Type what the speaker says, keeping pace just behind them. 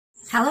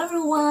Hello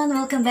everyone!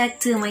 Welcome back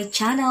to my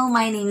channel.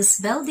 My name is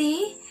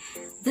Beldy.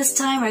 This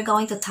time we're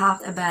going to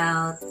talk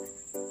about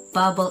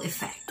bubble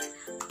effect.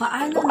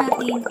 Paano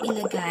natin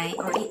ilagay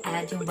or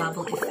i-add yung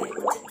bubble effect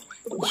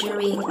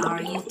during our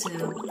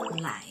YouTube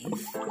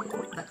live.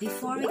 But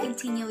before we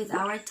continue with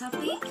our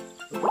topic,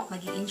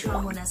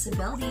 mag-i-intro muna si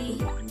Beldy.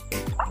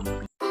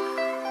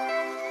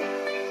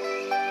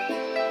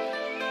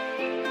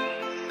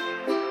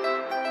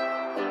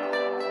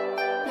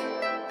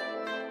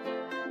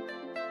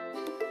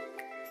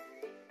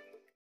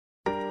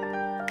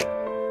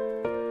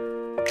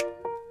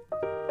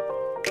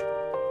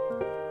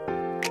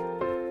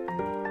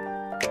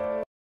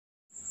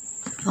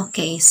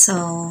 Okay,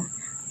 so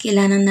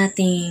kailangan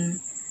nating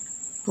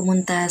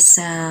pumunta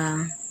sa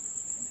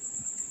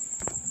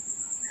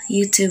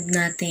YouTube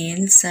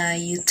natin, sa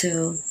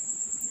YouTube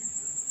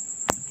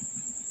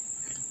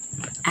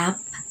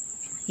app.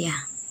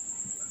 Yeah.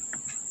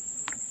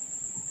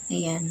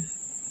 Ayan.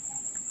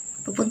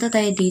 Pupunta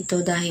tayo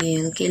dito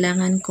dahil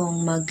kailangan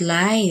kong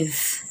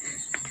mag-live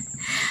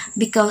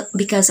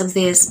because of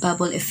this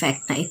bubble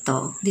effect na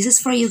ito. This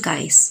is for you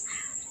guys.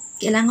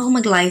 Kailangan kong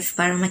mag-live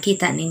para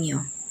makita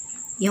ninyo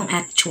yung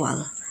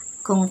actual,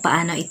 kung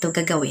paano ito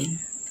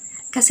gagawin.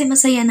 Kasi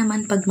masaya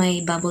naman pag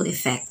may bubble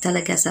effect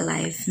talaga sa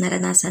live.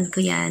 Naranasan ko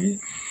yan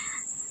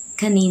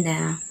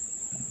kanina.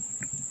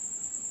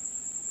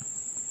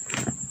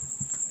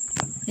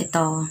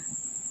 Ito,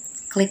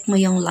 click mo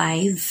yung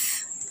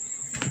live.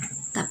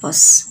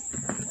 Tapos,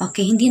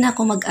 okay, hindi na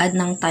ako mag-add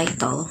ng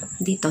title.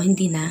 Dito,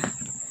 hindi na.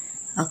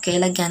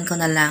 Okay, lagyan ko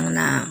na lang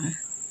ng,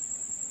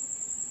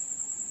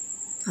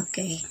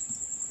 okay,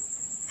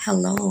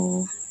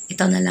 hello.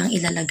 Ito na lang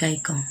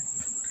ilalagay ko.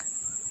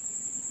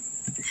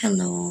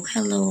 Hello,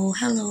 hello,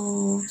 hello.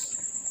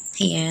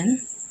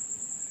 Ayan.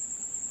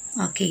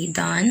 Okay,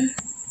 done.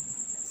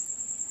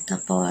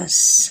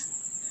 Tapos,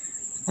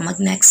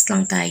 mag-next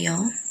lang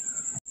tayo.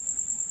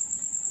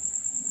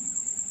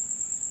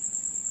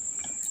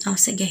 Oh,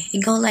 sige.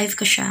 I-go live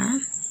ko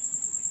siya.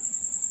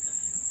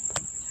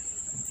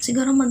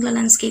 Siguro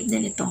magla-landscape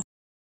din ito.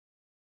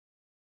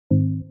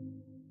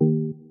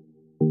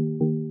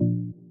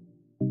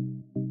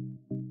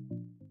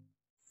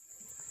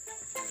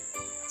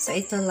 So,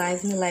 ito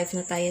live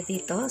na tayo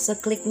dito. So,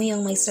 click mo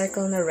yung may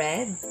circle na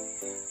red.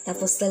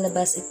 Tapos,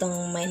 lalabas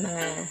itong may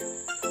mga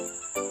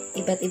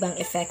iba't ibang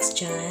effects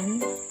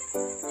dyan.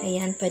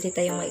 Ayan, pwede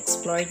tayong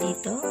ma-explore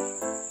dito.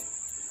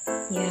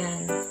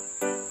 Yan.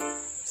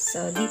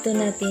 So, dito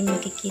natin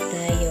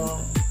makikita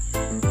yung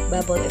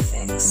bubble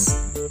effects.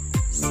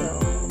 So,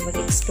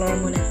 mag-explore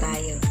muna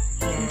tayo.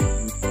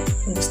 Yan.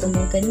 Kung gusto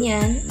mo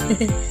ganyan,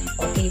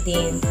 okay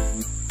din.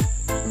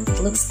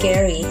 It looks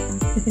scary.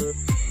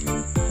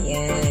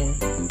 Yan.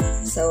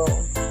 So,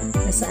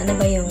 nasaan na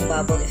ba yung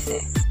bubble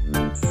effect?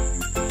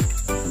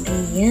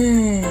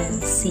 Ayan.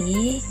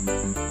 See?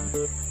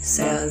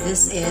 So,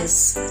 this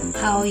is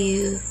how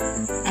you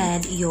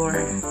add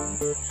your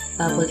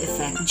bubble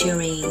effect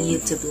during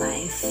YouTube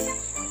Live.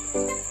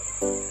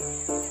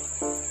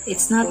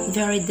 It's not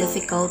very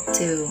difficult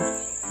to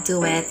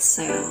do it,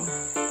 so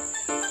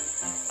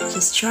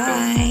just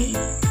try.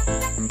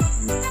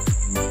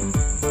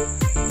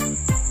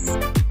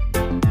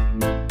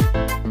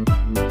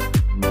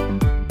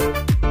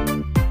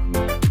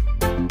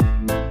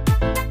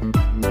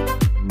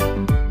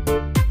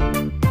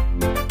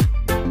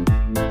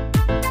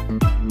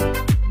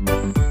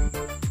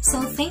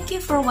 Thank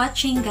you for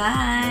watching,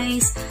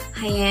 guys.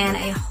 Ayan,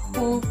 I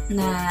hope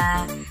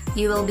na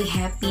you will be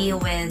happy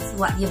with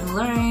what you've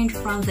learned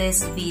from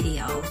this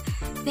video.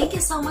 Thank you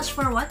so much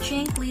for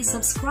watching. Please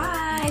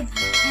subscribe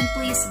and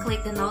please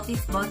click the notif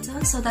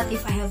button so that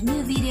if I have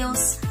new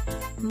videos,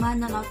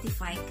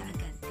 ma-notify ka.